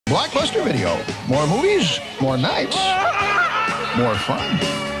Blockbuster Video. More movies, more nights, more fun.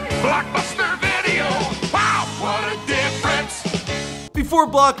 Blockbuster Video! Wow, what a difference! Before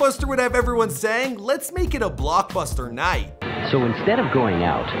Blockbuster would have everyone saying, let's make it a Blockbuster night. So instead of going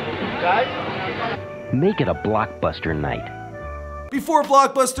out, make it a Blockbuster night. Before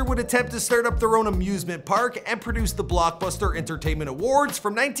Blockbuster would attempt to start up their own amusement park and produce the Blockbuster Entertainment Awards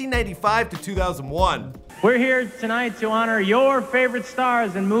from 1995 to 2001. We're here tonight to honor your favorite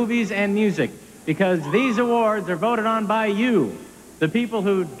stars in movies and music, because these awards are voted on by you, the people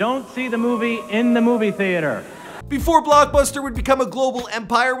who don't see the movie in the movie theater. Before Blockbuster would become a global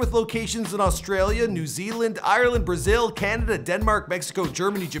empire with locations in Australia, New Zealand, Ireland, Brazil, Canada, Denmark, Mexico,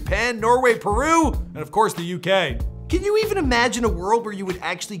 Germany, Japan, Norway, Peru, and of course the UK. Can you even imagine a world where you would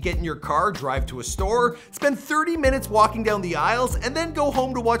actually get in your car, drive to a store, spend 30 minutes walking down the aisles, and then go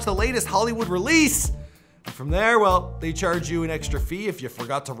home to watch the latest Hollywood release? And from there, well, they charge you an extra fee if you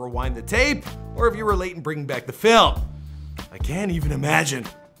forgot to rewind the tape, or if you were late in bringing back the film. I can't even imagine.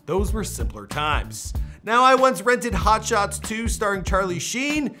 Those were simpler times. Now, I once rented Hot Shots 2 starring Charliee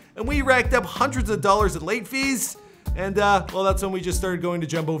Sheen, and we racked up hundreds of dollars in late fees. And well, that's when we just started going to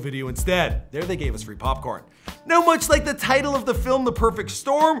Jumbo Video instead. There they gave us free popcorn. Now, much like the title of the film, The Perfect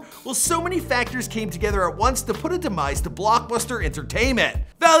Storm, well, so many factors came together at once to put a demise to Blockbuster Entertainment.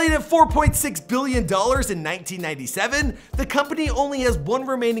 Valued at $4.6 billion in 1997, the company only has one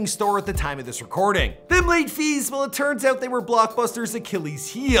remaining store at the time of this recording. Them late fees, well, it turns out they were Blockbuster's Achilles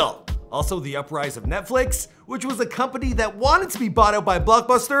heel. Also, the uprise of Netflix, which was a company that wanted to be bought out by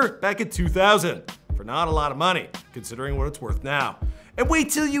Blockbuster back in 2000. For not a lot of money, considering what it's worth now. And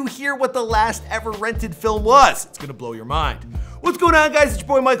wait till you hear what the last ever rented film was. It's gonna blow your mind. What's going on, guys? It's your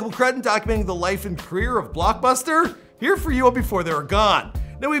boy Michael McCrudden, documenting the life and career of Blockbuster, here for you before they were gone.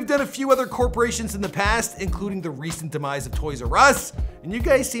 Now, we've done a few other corporations in the past, including the recent demise of Toys R Us, and you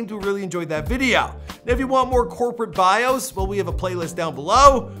guys seem to really enjoy that video. Now, if you want more corporate bios, well, we have a playlist down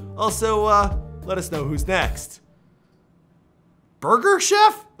below. Also, let us know who's next. Burger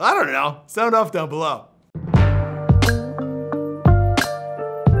Chef? I don't know. Sound off down below.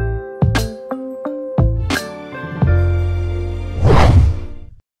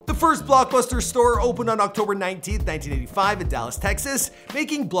 The first Blockbuster store opened on October 19th, 1985 in Dallas, Texas,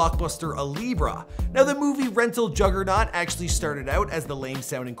 making Blockbuster a Libra. Now, the movie rental juggernaut actually started out as the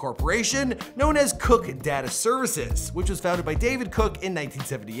lame-sounding corporation known as Cook Data Services, which was founded by David Cook in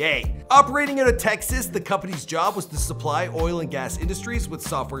 1978. Operating out of Texas, the company's job was to supply oil and gas industries with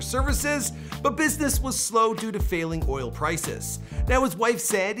software services, but business was slow due to failing oil prices. Now, his wife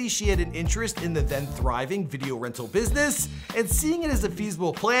Sandy, she had an interest in the then thriving video rental business, and seeing it as a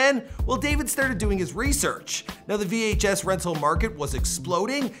feasible plan, well, David started doing his research. Now, the VHS rental market was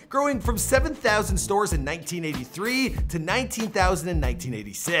exploding, growing from 7,000 stores in 1983 to 19,000 in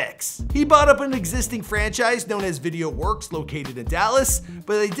 1986. He bought up an existing franchise known as Video Works, located in Dallas,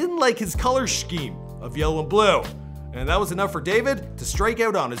 but they didn't like his color scheme of yellow and blue. And that was enough for David to strike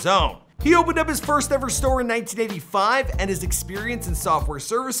out on his own. He opened up his first ever store in 1985, and his experience in software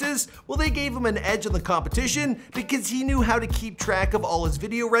services, well, they gave him an edge on the competition because he knew how to keep track of all his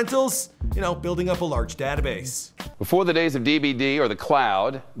video rentals, building up a large database. Before the days of DVD or the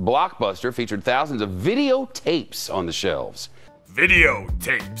cloud, Blockbuster featured thousands of videotapes on the shelves.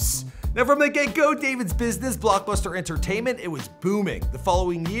 Videotapes. Now, from the get-go, David's business, Blockbuster Entertainment, it was booming. The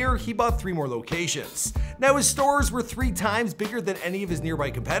following year, he bought 3 more locations. Now, his stores were 3 times bigger than any of his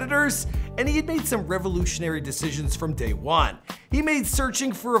nearby competitors, and he had made some revolutionary decisions from day one. He made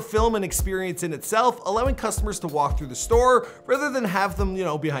searching for a film an experience in itself, allowing customers to walk through the store rather than have them,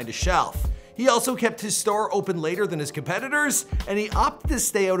 behind a shelf. He also kept his store open later than his competitors, and he opted to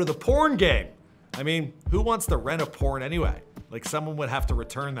stay out of the porn game. I mean, who wants to rent a porn anyway? Like, someone would have to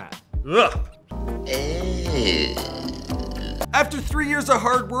return that. Ugh. After 3 years of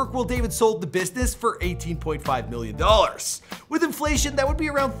hard work, well, David sold the business for $18.5 million. With inflation, that would be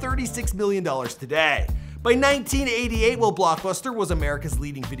around $36 million today. By 1988, well, Blockbuster was America's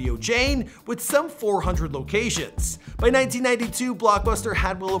leading video chain with some 400 locations. By 1992, Blockbuster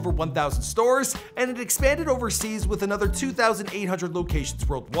had well over 1,000 stores, and it expanded overseas with another 2,800 locations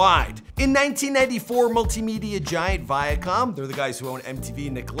worldwide. In 1994, multimedia giant Viacom, they're the guys who own MTV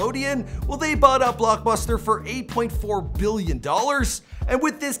and Nickelodeon, well, they bought up Blockbuster for $8.4 billion, and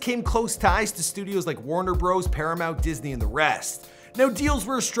with this came close ties to studios like Warner Bros., Paramount, Disney, and the rest. Now, deals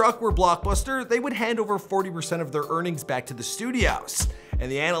were struck where Blockbuster, they would hand over 40% of their earnings back to the studios,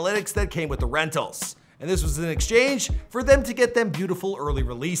 and the analytics that came with the rentals. and this was in exchange for them to get them beautiful early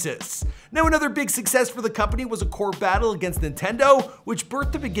releases. Now, another big success for the company was a court battle against Nintendo, which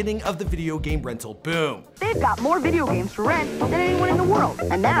birthed the beginning of the video game rental boom. They've got more video games for rent than anyone in the world,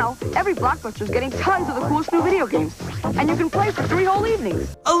 and now every Blockbuster's getting tons of the coolest new video games, and you can play for 3 whole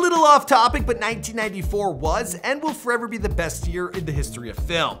evenings. A little off topic, but 1994 was and will forever be the best year in the history of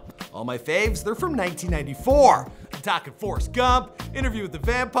film. All my faves, they're from 1994. I'm talking Forrest Gump, Interview with the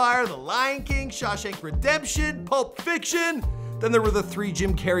Vampire, The Lion King, Shawshank Redemption, Pulp Fiction. Then there were the 3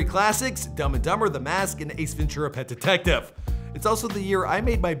 Jim Carrey classics, Dumb and Dumber, The Mask, and Ace Ventura: Pet Detective. It's also the year I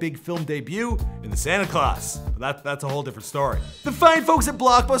made my big film debut in The Santa Claus. That's a whole different story. The fine folks at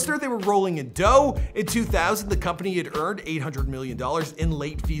Blockbuster, they were rolling in dough. In 2000, the company had earned $800 million in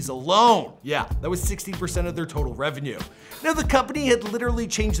late fees alone. Yeah, that was 60% of their total revenue. Now, the company had literally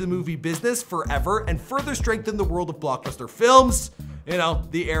changed the movie business forever and further strengthened the world of blockbuster films. You know,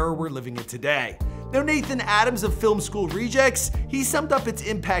 the era we're living in today. Now, Nathan Adams of Film School Rejects, he summed up its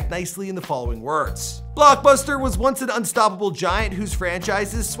impact nicely in the following words. Blockbuster was once an unstoppable giant whose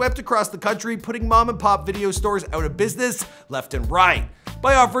franchises swept across the country, putting mom and pop video stores out of business left and right,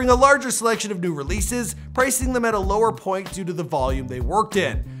 by offering a larger selection of new releases, pricing them at a lower point due to the volume they worked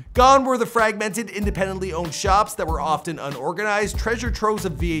in. Gone were the fragmented, independently owned shops that were often unorganized treasure troves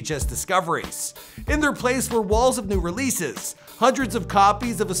of VHS discoveries. In their place were walls of new releases, hundreds of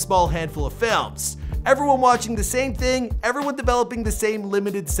copies of a small handful of films. Everyone watching the same thing, everyone developing the same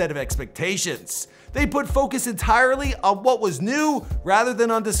limited set of expectations. They put focus entirely on what was new rather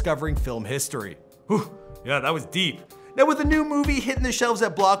than on discovering film history. Whew, yeah, that was deep. Now, with a new movie hitting the shelves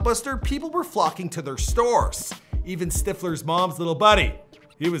at Blockbuster, people were flocking to their stores. Even Stifler's mom's little buddy,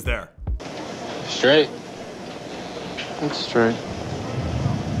 he was there. Straight. It's straight.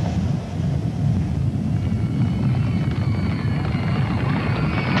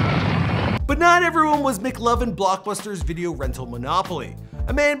 But not everyone was McLovin Blockbuster's video rental monopoly.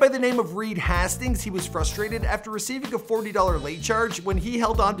 A man by the name of Reed Hastings, he was frustrated after receiving a $40 late charge when he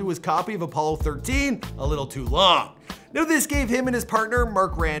held onto his copy of Apollo 13 a little too long. Now, this gave him and his partner,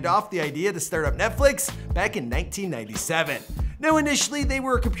 Mark Randolph, the idea to start up Netflix back in 1997. Now, initially, they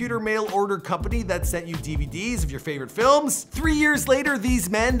were a computer mail order company that sent you DVDs of your favorite films. 3 years later, these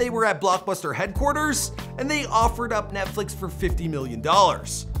men, they were at Blockbuster headquarters, and they offered up Netflix for $50 million.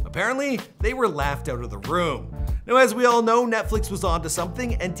 Apparently, they were laughed out of the room. Now, as we all know, Netflix was onto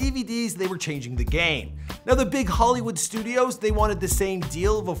something, and DVDs, they were changing the game. Now, the big Hollywood studios, they wanted the same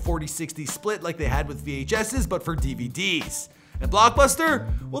deal of a 40-60 split like they had with VHSs, but for DVDs. And Blockbuster,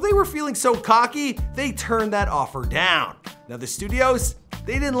 well, they were feeling so cocky, they turned that offer down. Now, the studios,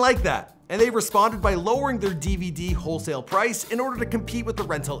 they didn't like that, and they responded by lowering their DVD wholesale price in order to compete with the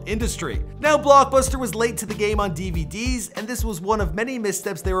rental industry. Now, Blockbuster was late to the game on DVDs, and this was one of many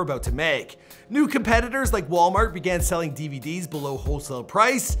missteps they were about to make. New competitors like Walmart began selling DVDs below wholesale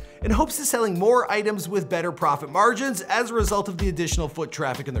price in hopes of selling more items with better profit margins as a result of the additional foot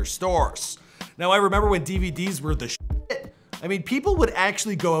traffic in their stores. Now, I remember when DVDs were the shit. I mean, people would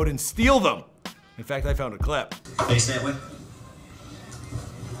actually go out and steal them. In fact, I found a clip. Face that way.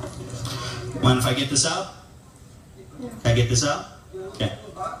 Mind if I get this out? Can I get this out? Okay.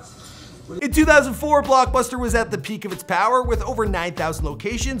 In 2004, Blockbuster was at the peak of its power with over 9,000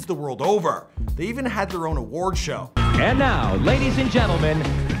 locations the world over. They even had their own award show. And now, ladies and gentlemen,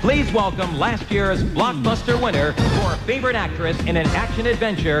 please welcome last year's Blockbuster winner for favorite actress in an action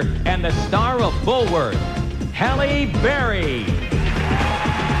adventure and the star of Bullworth, Halle Berry.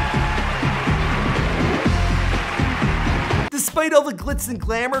 Despite all the glitz and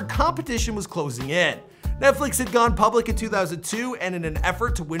glamour, competition was closing in. Netflix had gone public in 2002, and in an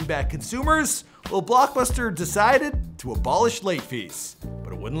effort to win back consumers, well, Blockbuster decided to abolish late fees.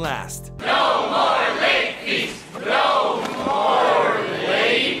 But it wouldn't last. No more late fees! No more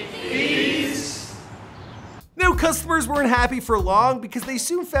late fees! Now, customers weren't happy for long because they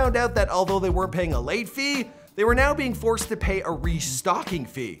soon found out that although they weren't paying a late fee, they were now being forced to pay a restocking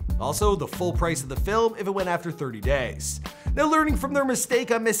fee. Also, the full price of the film if it went after 30 days. Now, learning from their mistake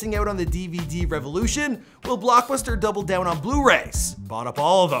on missing out on the DVD revolution, well, Blockbuster doubled down on Blu-rays, bought up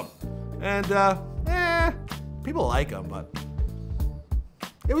all of them. And, people like them, but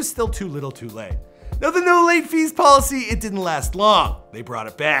it was still too little too late. Now, the no late fees policy, it didn't last long. They brought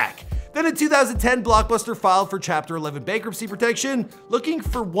it back. Then in 2010, Blockbuster filed for Chapter 11 bankruptcy protection, looking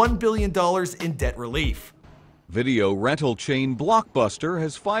for $1 billion in debt relief. Video rental chain Blockbuster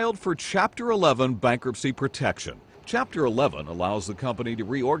has filed for Chapter 11 bankruptcy protection. Chapter 11 allows the company to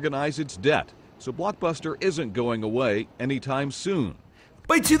reorganize its debt, so Blockbuster isn't going away anytime soon.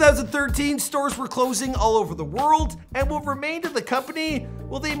 By 2013, stores were closing all over the world, and what remained of the company,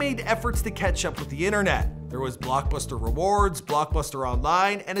 well, they made efforts to catch up with the internet. There was Blockbuster Rewards, Blockbuster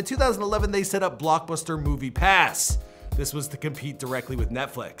Online, and in 2011 they set up Blockbuster Movie Pass. This was to compete directly with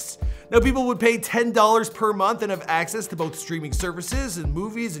Netflix. Now, people would pay $10 per month and have access to both streaming services and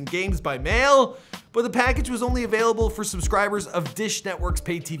movies and games by mail, but the package was only available for subscribers of Dish Network's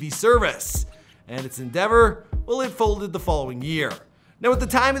pay TV service. And its endeavor, well, it folded the following year. Now, at the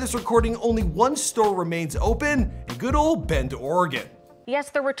time of this recording, only one store remains open in good old Bend, Oregon. Yes,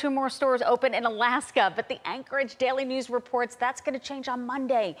 there were 2 more stores open in Alaska, but the Anchorage Daily News reports that's going to change on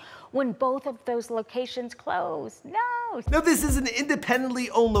Monday when both of those locations close. No. Now, this is an independently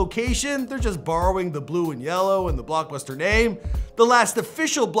owned location. They're just borrowing the blue and yellow and the Blockbuster name. The last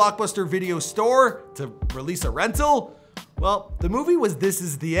official Blockbuster video store to release a rental, well, the movie was This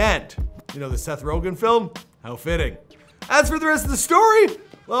Is the End. You know, the Seth Rogen film? How fitting. As for the rest of the story,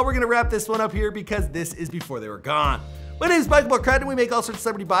 well, we're gonna wrap this one up here because this is Before They Were Gone. My name is Michael Marquardt, and we make all sorts of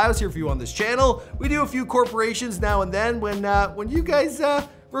celebrity bios here for you on this channel. We do a few corporations now and then when you guys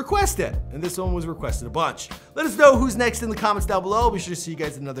request it, and this one was requested a bunch. Let us know who's next in the comments down below. Be sure to see you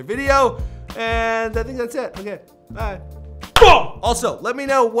guys in another video, and I think that's it. Okay, bye. Also, let me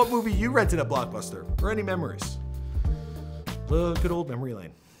know what movie you rented at Blockbuster, or any memories. Look at old memory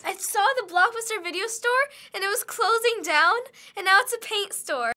lane. I saw the Blockbuster video store, and it was closing down, and now it's a paint store.